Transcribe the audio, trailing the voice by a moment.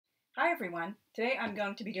Hi everyone, today I'm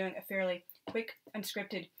going to be doing a fairly quick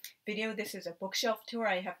unscripted video. This is a bookshelf tour.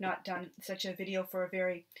 I have not done such a video for a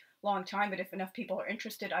very long time, but if enough people are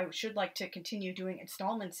interested, I should like to continue doing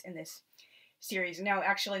installments in this series. Now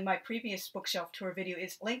actually my previous bookshelf tour video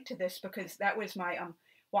is linked to this because that was my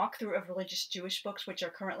walkthrough of religious Jewish books which are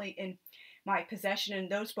currently in my possession,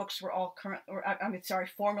 and those books were all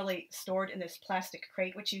formerly stored in this plastic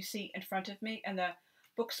crate which you see in front of me, and the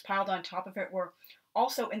books piled on top of it were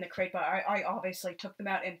also in the crate, but I obviously took them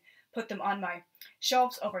out and put them on my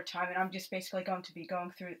shelves over time, and I'm just basically going to be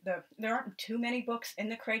going through there aren't too many books in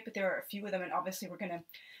the crate, but there are a few of them, and obviously we're going to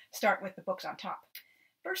start with the books on top.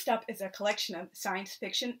 First up is a collection of science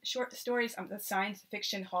fiction short stories of the Science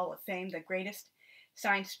Fiction Hall of Fame, the greatest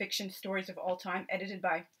science fiction stories of all time, edited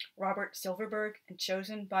by Robert Silverberg and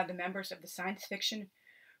chosen by the members of the Science Fiction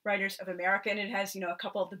Writers of America, and it has, a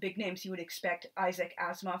couple of the big names you would expect. Isaac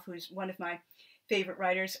Asimov, who's one of my favorite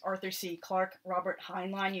writers, Arthur C. Clarke, Robert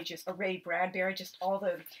Heinlein, Ray Bradbury, just all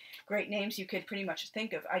the great names you could pretty much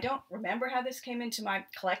think of. I don't remember how this came into my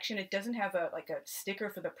collection. It doesn't have a sticker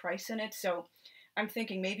for the price in it, so I'm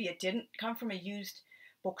thinking maybe it didn't come from a used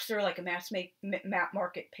bookstore like a mass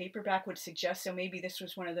market paperback would suggest, so maybe this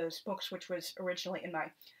was one of those books which was originally in my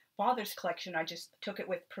father's collection. I just took it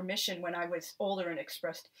with permission when I was older and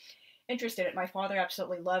expressed interest in it. My father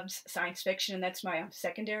absolutely loves science fiction, and that's my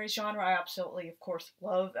secondary genre. I absolutely, of course,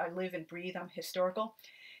 I live and breathe historical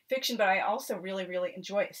fiction, but I also really, really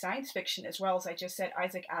enjoy science fiction as well. As I just said,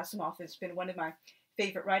 Isaac Asimov has been one of my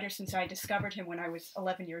favorite writers since I discovered him when I was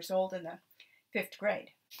 11 years old in the 5th grade.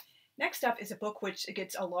 Next up is a book which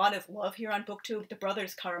gets a lot of love here on BookTube, The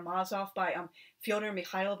Brothers Karamazov by Fyodor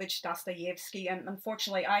Mikhaylovich Dostoyevskiy, and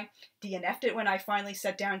unfortunately I DNF'd it when I finally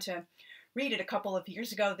sat down to read it a couple of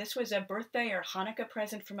years ago. This was a birthday or Hanukkah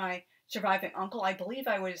present for my surviving uncle. I believe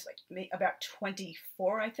I was about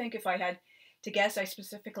 24, I think, if I had to guess. I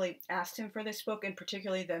specifically asked him for this book, and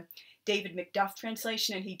particularly the David McDuff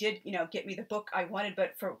translation, and he did, get me the book I wanted,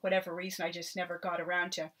 but for whatever reason I just never got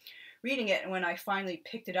around to reading it. And when I finally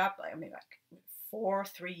picked it up,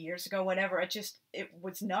 3 years ago, whatever, it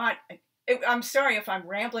was not, I'm sorry if I'm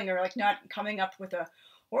rambling or not coming up with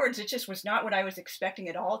words, it just was not what I was expecting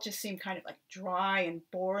at all. It just seemed kind of dry and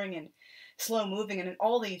boring and slow moving, and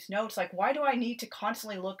all these notes, why do I need to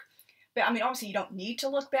constantly look back? Obviously you don't need to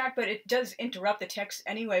look back, but it does interrupt the text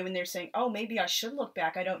anyway when they're saying, oh, maybe I should look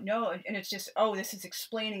back, I don't know, and it's just, oh, this is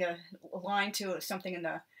explaining a line to something in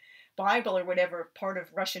the Bible or whatever part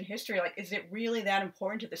of Russian history. Is it really that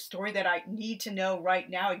important to the story that I need to know right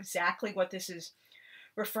now exactly what this is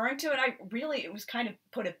referring to? And it was kind of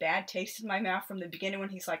put a bad taste in my mouth from the beginning when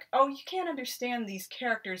he's like, oh, you can't understand these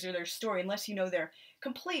characters or their story unless you know their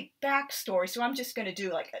complete backstory, so I'm just going to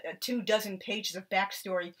do 24 pages of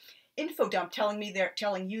backstory info dump telling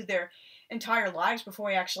you their entire lives before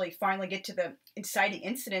I actually finally get to the inciting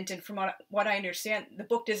incident. And from what I understand, the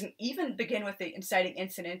book doesn't even begin with the inciting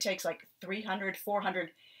incident. It takes 300,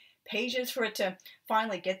 400 pages for it to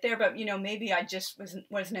finally get there, but maybe I just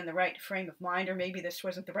wasn't in the right frame of mind, or maybe this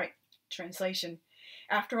wasn't the right translation.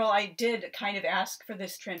 After all, I did kind of ask for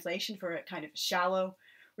this translation for a kind of shallow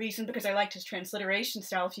reason, because I liked his transliteration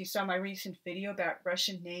style. If you saw my recent video about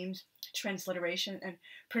Russian names, transliteration, and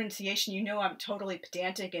pronunciation, I'm totally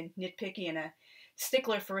pedantic and nitpicky and a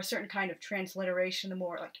stickler for a certain kind of transliteration, the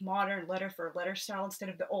more modern letter for letter style instead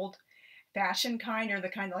of the old-fashioned kind, or the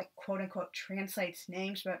kind of quote-unquote translates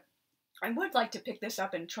names. But I would like to pick this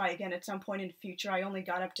up and try again at some point in the future. I only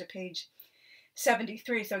got up to page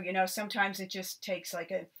 73, so sometimes it just takes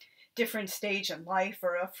a different stage in life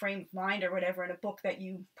or a frame of mind or whatever, and a book that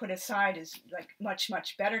you put aside is much,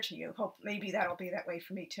 much better to you. Hope maybe that'll be that way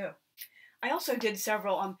for me too. I also did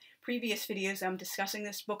several previous videos discussing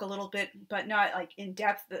this book a little bit, but not in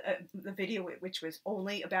depth. The video which was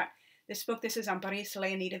only about this book. This is Boris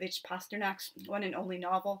Leonidovich Pasternak's one and only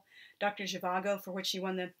novel, Dr. Zhivago, for which he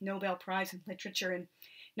won the Nobel Prize in Literature in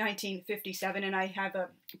 1957, and I have a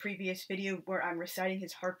previous video where I'm reciting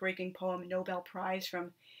his heartbreaking poem, Nobel Prize,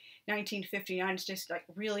 from 1959. It's just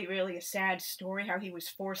really, really a sad story how he was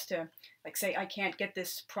forced to say, I can't get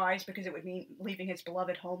this prize because it would mean leaving his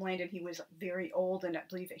beloved homeland, and he was very old, and I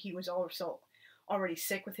believe that he was also already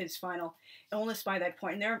sick with his final illness by that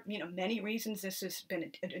point. And there are many reasons this has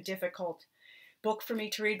been a difficult book for me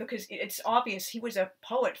to read, because it's obvious he was a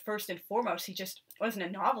poet first and foremost. He just wasn't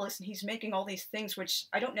a novelist, and he's making all these things which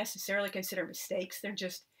I don't necessarily consider mistakes. They're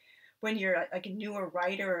just, when you're a newer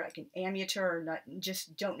writer, or an amateur, or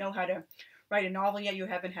just don't know how to write a novel yet, you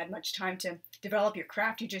haven't had much time to develop your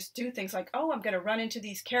craft, you just do things oh, I'm going to run into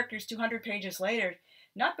these characters 200 pages later,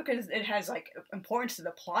 not because it has importance to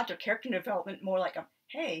the plot or character development, more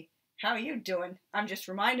hey, how are you doing? I'm just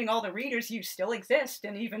reminding all the readers you still exist,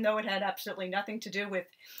 and even though it had absolutely nothing to do with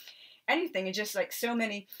anything, and just like so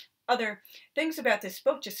many other things about this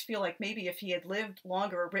book just feel like maybe if he had lived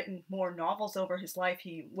longer or written more novels over his life,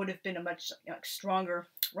 he would have been a much stronger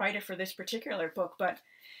writer for this particular book. But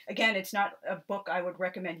again, it's not a book I would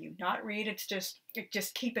recommend you not read. It's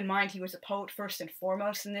just keep in mind he was a poet first and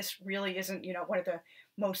foremost, and this really isn't, one of the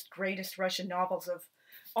most greatest Russian novels of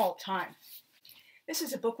all time. This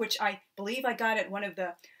is a book which I believe I got at one of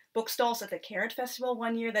the book stalls at the Carrot Festival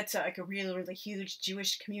one year. That's like a really, really huge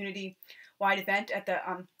Jewish community-wide event at the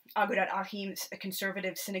Agudat Achim, a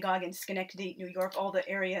conservative synagogue in Schenectady, New York. All the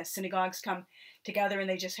area synagogues come together and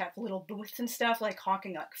they just have little booths and stuff, like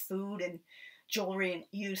hawking like food and jewelry and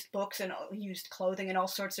used books and used clothing and all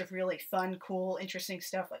sorts of really fun, cool, interesting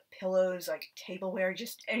stuff, like pillows, like tableware,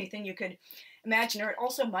 just anything you could imagine. Or it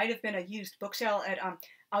also might have been a used book sale at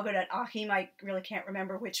Agudat Achim. I really can't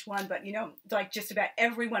remember which one, but like just about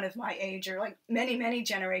everyone of my age, or like many, many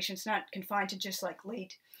generations, not confined to just like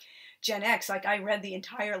late Gen X. Like I read the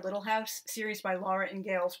entire Little House series by Laura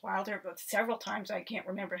Ingalls Wilder several times. I can't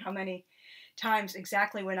remember how many times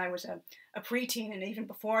exactly when I was a preteen, and even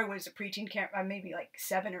before I was a preteen, maybe like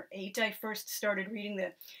 7 or 8, I first started reading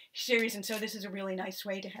the series, and so this is a really nice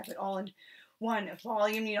way to have it all in one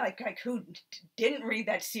volume. Like who didn't read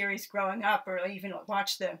that series growing up, or even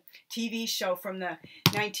watch the TV show from the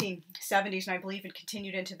 1970s, and I believe it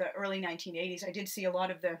continued into the early 1980s. I did see a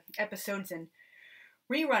lot of the episodes and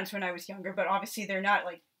reruns when I was younger, but obviously they're not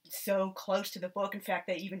like so close to the book. In fact,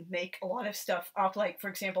 they even make a lot of stuff up, like for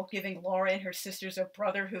example giving Laura and her sisters a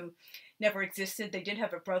brother who never existed. They did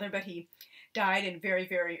have a brother, but he died in very,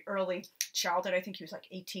 very early childhood. I think he was like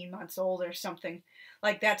 18 months old or something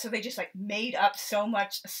like that. So they just like made up so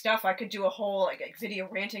much stuff. I could do a whole like video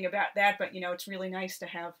ranting about that, but it's really nice to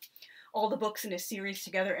have all the books in a series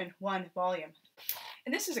together in one volume.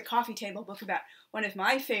 And this is a coffee table book about one of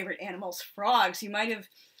my favorite animals, frogs. You might have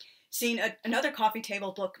seen another coffee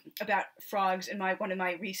table book about frogs in one of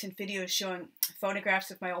my recent videos showing photographs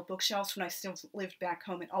of my old bookshelves when I still lived back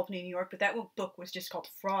home in Albany, New York. But that book was just called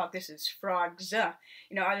Frog. This is Frogs. They're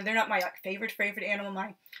not my favorite animal.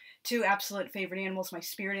 My two absolute favorite animals, my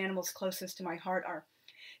spirit animals closest to my heart, are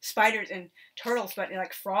spiders and turtles. But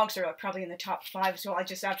like frogs are probably in the top 5 as well. I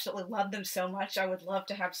just absolutely love them so much. I would love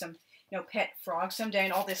to have some pet frogs someday,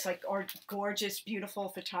 and all this like gorgeous, beautiful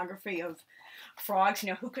photography of frogs.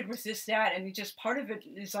 Who could resist that? And just part of it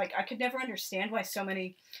is like I could never understand why so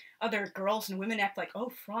many other girls and women act like,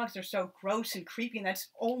 oh, frogs are so gross and creepy, and that's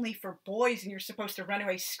only for boys, and you're supposed to run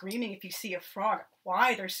away screaming if you see a frog.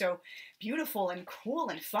 Why? They're so beautiful and cool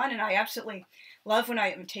and fun, and I absolutely love when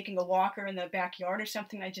I am taking a walk or in the backyard or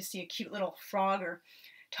something, I just see a cute little frog or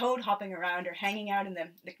toad hopping around or hanging out in the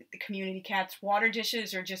community cat's water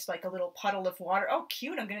dishes, or just like a little puddle of water. Oh,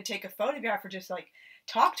 cute, I'm going to take a photograph, or just like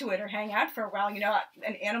talk to it or hang out for a while.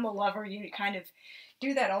 An animal lover, you kind of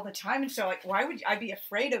do that all the time. And so like, why would I be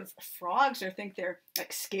afraid of frogs or think they're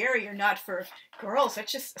like scary or not for girls?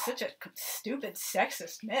 That's just such a stupid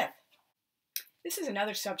sexist myth. This is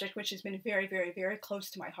another subject which has been very, very, very close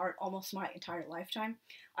to my heart almost my entire lifetime.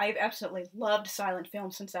 I've absolutely loved silent film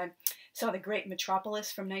since I saw The Great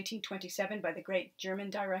Metropolis from 1927 by the great German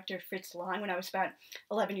director Fritz Lang when I was about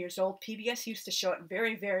 11 years old. PBS used to show it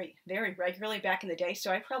very, very, very regularly back in the day,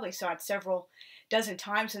 so I probably saw it several dozen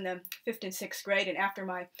times in the 5th and 6th grade. And after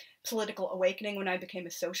my political awakening when I became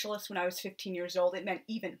a socialist when I was 15 years old, it meant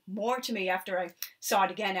even more to me after I saw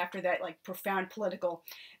it again after that like profound political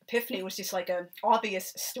epiphany. It was just like an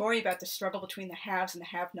obvious story about the struggle between the haves and the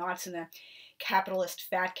have-nots, and the capitalist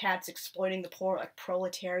fat cats exploiting the poor like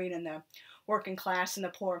proletariat and the working class and the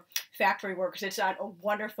poor factory workers. It's a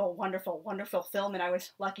wonderful, wonderful, wonderful film, and I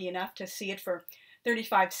was lucky enough to see it for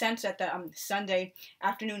 35 cents at the Sunday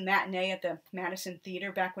afternoon matinee at the Madison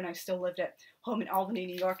Theater back when I still lived at home in Albany,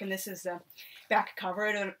 New York. And this is the back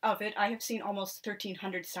cover of it. I have seen almost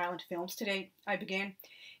 1,300 silent films today. I began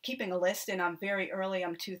keeping a list in very early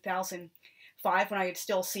 2005 when I had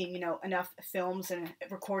still seen enough films and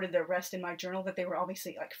recorded the rest in my journal that they were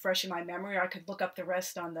obviously like fresh in my memory. Or I could look up the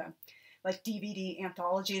rest on the like DVD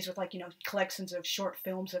anthologies with like collections of short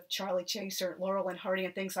films of Charlie Chase or Laurel and Hardy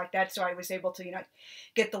and things like that. So I was able to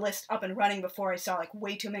get the list up and running before I saw like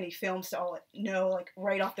way too many films to all know like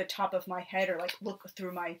right off the top of my head, or like look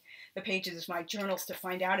through the pages of my journals to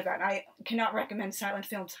find out about. I cannot recommend silent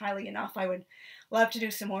films highly enough. I would love to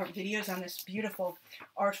do some more videos on this beautiful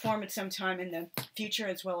art form at some time in the future,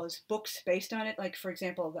 as well as books based on it. Like for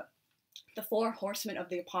example, the Four Horsemen of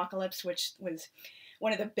the Apocalypse, which was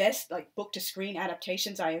one of the best like book-to-screen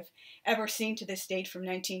adaptations I have ever seen to this date, from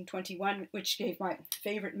 1921, which gave my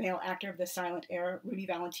favorite male actor of the silent era, Rudy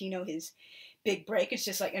Valentino, his big break. It's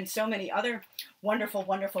just like, and so many other wonderful,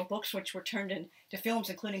 wonderful books which were turned into films,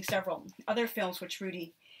 including several other films which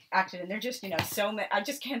Rudy acted in. They're just, so many. I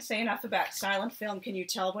just can't say enough about silent film. Can you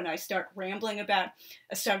tell when I start rambling about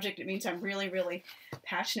a subject, it means I'm really, really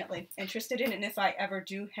passionately interested in it. And if I ever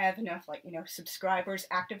do have enough, like, subscribers,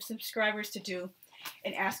 active subscribers, to do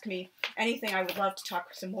and ask me anything, I would love to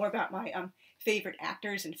talk some more about my favorite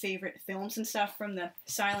actors and favorite films and stuff from the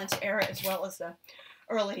silent era, as well as the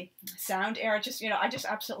early sound era. Just, I just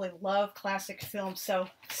absolutely love classic films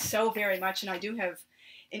so very much. And I do have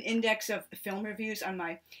an index of film reviews on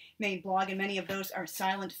my main blog, and many of those are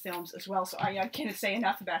silent films as well. So I can't say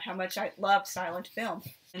enough about how much I love silent film.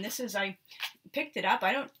 And this is, I picked it up.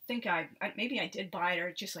 I don't think maybe I did buy it,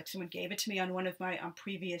 or just like someone gave it to me on one of my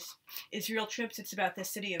previous Israel trips. It's about the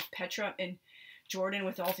city of Petra in Jordan,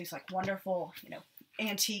 with all these like wonderful,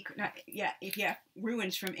 antique,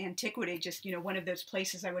 ruins from antiquity. Just, one of those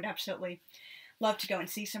places I would absolutely love to go and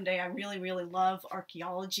see someday. I really, really love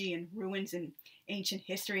archaeology and ruins and ancient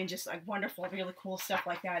history and just like wonderful, really cool stuff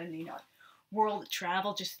like that. And, world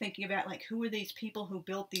travel, just thinking about like, who are these people who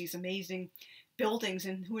built these amazing buildings,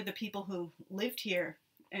 and who are the people who lived here,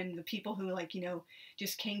 and the people who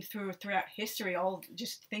just came throughout history, all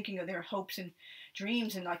just thinking of their hopes and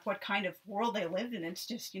dreams and like what kind of world they lived in. It's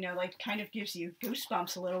just, kind of gives you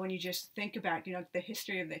goosebumps a little when you just think about, the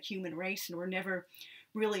history of the human race, and we're never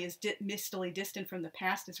really as mistily distant from the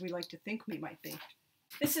past as we like to think we might be.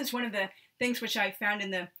 This is one of the things which I found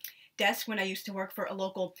in the desk when I used to work for a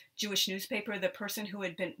local Jewish newspaper. The person who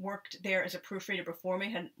had worked there as a proofreader before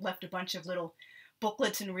me had left a bunch of little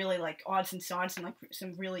booklets and really like odds and sods and like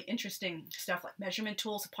some really interesting stuff, like measurement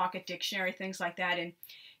tools, a pocket dictionary, things like that, in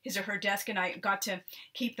his or her desk, and I got to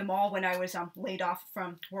keep them all when I was laid off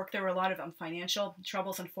from work. There were a lot of financial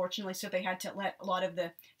troubles, unfortunately, so they had to let a lot of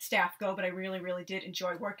the staff go, but I really, really did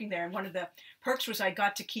enjoy working there. And one of the perks was I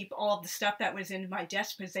got to keep all of the stuff that was in my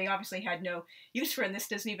desk, because they obviously had no use for it. And this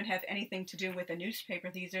doesn't even have anything to do with a newspaper.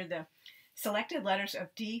 These are the selected letters of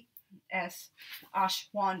D.S.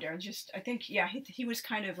 Oshwander. Just, I think, he was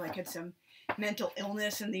kind of like had some mental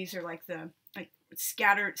illness, and these are like the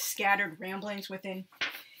scattered ramblings within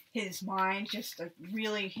his mind. Just like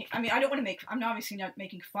really, I'm obviously not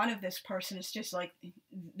making fun of this person. It's just like,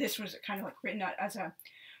 this was kind of like written out as a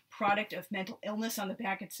product of mental illness. On the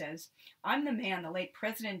back it says, "I'm the man the late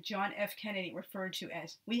President John F. Kennedy referred to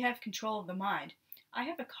as, we have control of the mind. I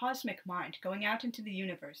have a cosmic mind going out into the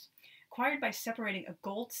universe, acquired by separating a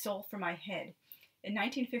gold soul from my head in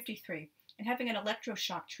 1953 and having an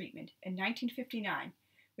electroshock treatment in 1959,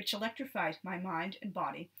 which electrified my mind and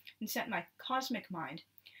body and sent my cosmic mind,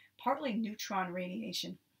 partly neutron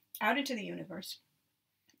radiation, out into the universe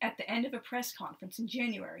at the end of a press conference in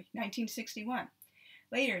January 1961.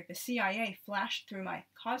 Later, the CIA flashed through my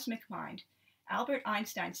cosmic mind, Albert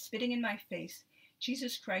Einstein spitting in my face,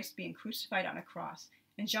 Jesus Christ being crucified on a cross,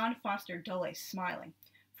 and John Foster Dulles smiling.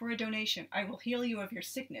 For a donation, I will heal you of your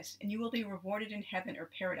sickness, and you will be rewarded in heaven or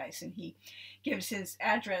paradise." And he gives his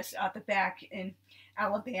address at the back in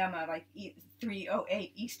Alabama, like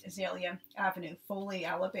 308 East Azalea Avenue, Foley,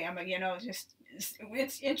 Alabama.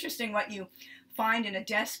 It's interesting what you find in a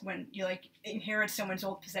desk when you like inherit someone's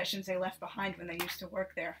old possessions they left behind when they used to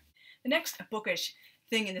work there. The next bookish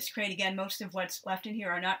thing in this crate, again, most of what's left in here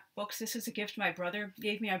are not books. This is a gift my brother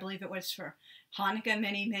gave me. I believe it was for Hanukkah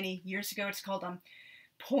many, many years ago. It's called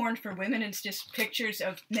Porn for Women. It's just pictures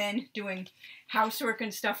of men doing housework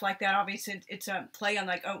and stuff like that. Obviously, it's a play on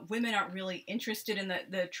like, women aren't really interested in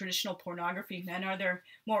the traditional pornography. Men are. They're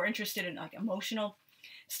more interested in like emotional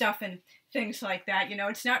stuff and things like that.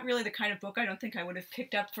 It's not really the kind of book I don't think I would have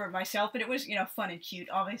picked up for myself, but it was, fun and cute.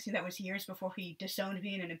 Obviously, that was years before he disowned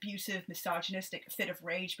me in an abusive, misogynistic fit of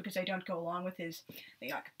rage because I don't go along with his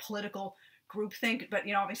political groupthink, but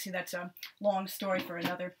obviously that's a long story for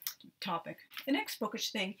another topic. The next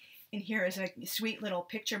bookish thing in here is a sweet little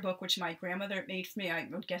picture book which my grandmother made for me. I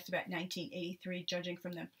would guess about 1983, judging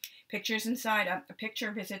from the pictures inside. A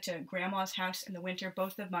picture visit to Grandma's house in the winter.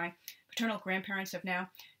 Both of my paternal grandparents have now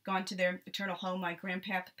gone to their eternal home. My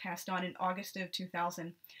grandpa passed on in August of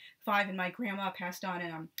 2005, and my grandma passed on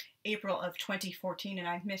in April of 2014, and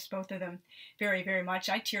I miss both of them very, very much.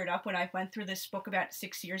 I teared up when I went through this book about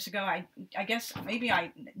 6 years ago. I guess maybe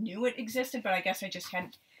I knew it existed, but I guess I just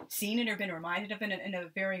hadn't seen it or been reminded of it in a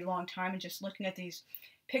very long time. And just looking at these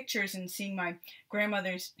pictures and seeing my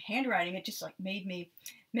grandmother's handwriting, it just like made me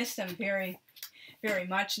miss them very, very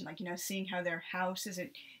much, and like, you know, seeing how their house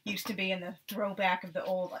isn't used to be, and the throwback of the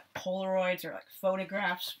old like Polaroids or like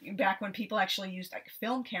photographs back when people actually used like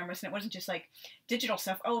film cameras, and it wasn't just like digital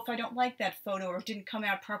stuff. Oh, if I don't like that photo or it didn't come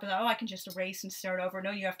out properly, oh, I can just erase and start over.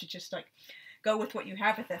 No, you have to just like go with what you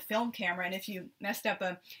have with the film camera, and if you messed up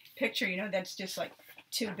a picture, you know, that's just like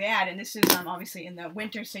too bad. And this is obviously in the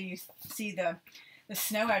winter, so you see the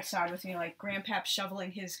snow outside with, you know, like Grandpap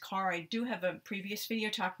shoveling his car. I do have a previous video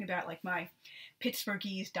talking about like my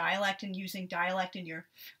Pittsburghese dialect and using dialect in your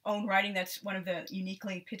own writing. That's one of the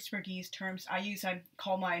uniquely Pittsburghese terms I use. I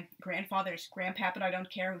call my grandfather's Grandpap, and I don't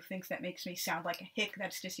care who thinks that makes me sound like a hick.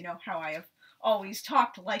 That's just, you know, how I have always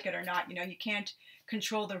talked, like it or not. You know, you can't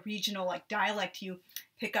control the regional like dialect you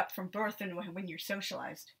pick up from birth and when you're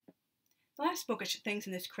socialized. The last bookish things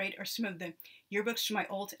in this crate are some of the yearbooks from my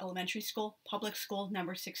old elementary school, public school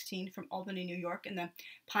number 16 from Albany, New York, in the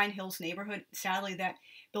Pine Hills neighborhood. Sadly, that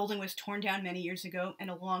building was torn down many years ago, and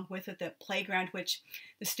along with it, the playground, which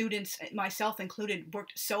the students, myself included,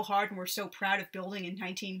 worked so hard and were so proud of building in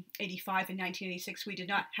 1985 and 1986. We did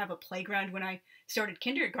not have a playground when I started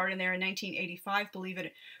kindergarten there in 1985, believe it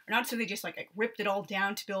or not, so they just like ripped it all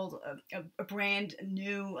down to build a brand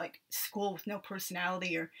new like school with no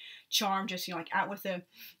personality or charm, just, you know, like out with the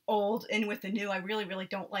old, in with the new. I really, really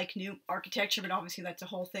don't like new architecture, but obviously that's a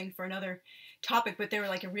whole thing for another topic. But they were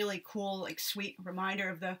like a really cool, like sweet reminder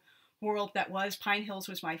of the world that was. Pine Hills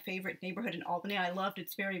was my favorite neighborhood in Albany. I loved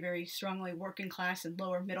its very, very strongly working class and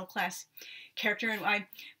lower middle class character. And I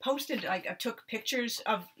posted, like, I took pictures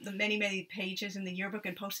of the many, many pages in the yearbook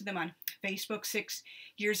and posted them on Facebook 6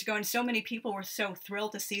 years ago. And so many people were so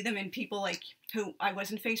thrilled to see them, and people like who I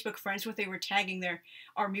wasn't Facebook friends with, they were tagging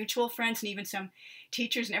our mutual friends, and even some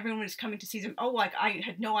teachers, and everyone was coming to see them. Oh, like, I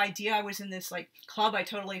had no idea I was in this like club. I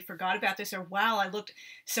totally forgot about this. Or wow, I looked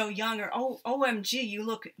so young. Or oh, OMG,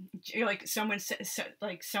 you're like someone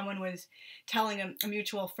was telling a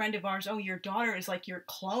mutual friend of ours, oh, your daughter is like your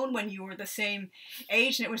clone when you were the same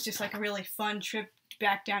age. And it was just like a really fun trip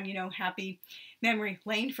back down, you know, happy memory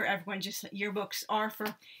lane for everyone. Just yearbooks are for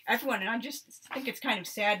everyone, and I just think it's kind of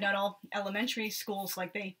sad not all elementary schools,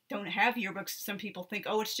 like, they don't have yearbooks. Some people think,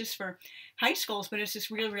 oh, it's just for high schools, but it's just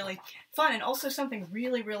really, really fun. And also something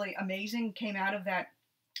really, really amazing came out of that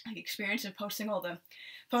like experience of posting all the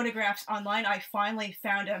photographs online. I finally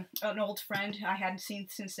found an old friend I hadn't seen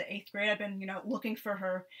since the 8th grade. I've been, you know, looking for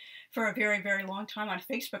her for a very, very long time on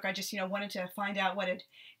Facebook. I just, you know, wanted to find out what had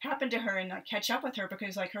happened to her and catch up with her,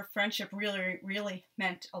 because like her friendship really, really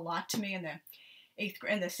meant a lot to me in the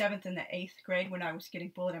 7th and the 8th grade when I was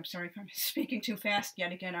getting bullied. I'm sorry if I'm speaking too fast.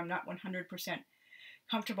 Yet again, I'm not 100%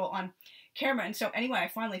 comfortable on camera. And so anyway, I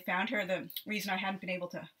finally found her. The reason I hadn't been able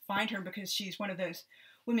to find her because she's one of those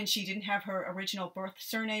women, she didn't have her original birth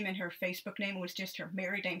surname, and her Facebook name was just her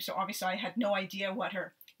married name. So obviously I had no idea what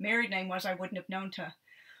her married name was. I wouldn't have known to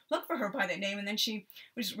look for her by that name. And then she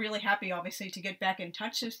was really happy, obviously, to get back in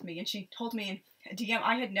touch with me. And she told me in a DM,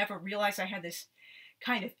 I had never realized I had this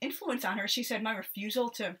kind of influence on her. She said my refusal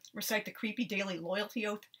to recite the creepy daily loyalty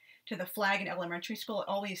oath to the flag in elementary school, it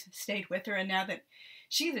always stayed with her. And now that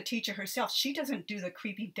she's a teacher herself, she doesn't do the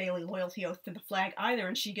creepy daily loyalty oath to the flag either,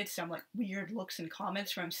 and she gets some like weird looks and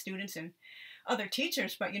comments from students and other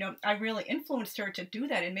teachers. But, you know, I really influenced her to do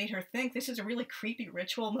that and made her think this is a really creepy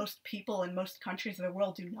ritual. Most people in most countries of the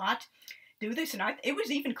world do not do this, and it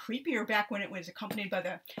was even creepier back when it was accompanied by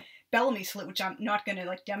the Bellamy salute, which I'm not going to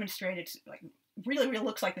like demonstrate. It's like really, really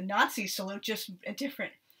looks like the Nazi salute, just a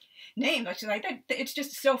different name. Like that, it's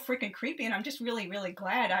just so freaking creepy, and I'm just really, really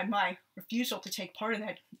glad my refusal to take part in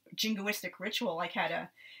that jingoistic ritual like had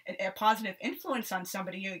a positive influence on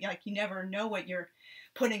somebody. You never know what you're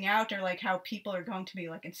putting out, or like how people are going to be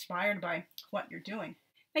like inspired by what you're doing.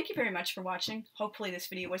 Thank you very much for watching. Hopefully this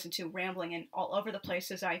video wasn't too rambling and all over the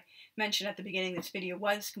place. As I mentioned at the beginning, this video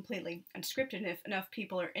was completely unscripted, and if enough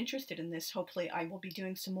people are interested in this, hopefully I will be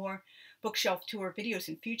doing some more bookshelf tour videos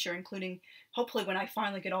in future, including hopefully when I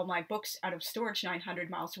finally get all my books out of storage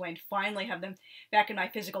 900 miles away and finally have them back in my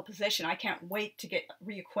physical possession. I can't wait to get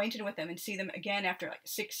reacquainted with them and see them again after like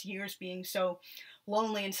 6 years being so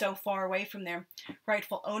lonely and so far away from their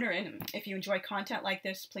rightful owner. And if you enjoy content like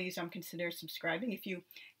this, please consider subscribing if you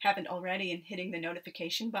haven't already, and hitting the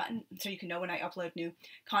notification button so you can know when I upload new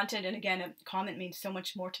content. And again, a comment means so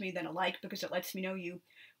much more to me than a like, because it lets me know you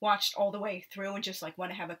watched all the way through and just like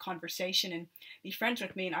want to have a conversation and be friends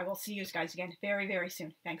with me. And I will see you guys again very, very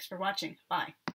soon. Thanks for watching. Bye.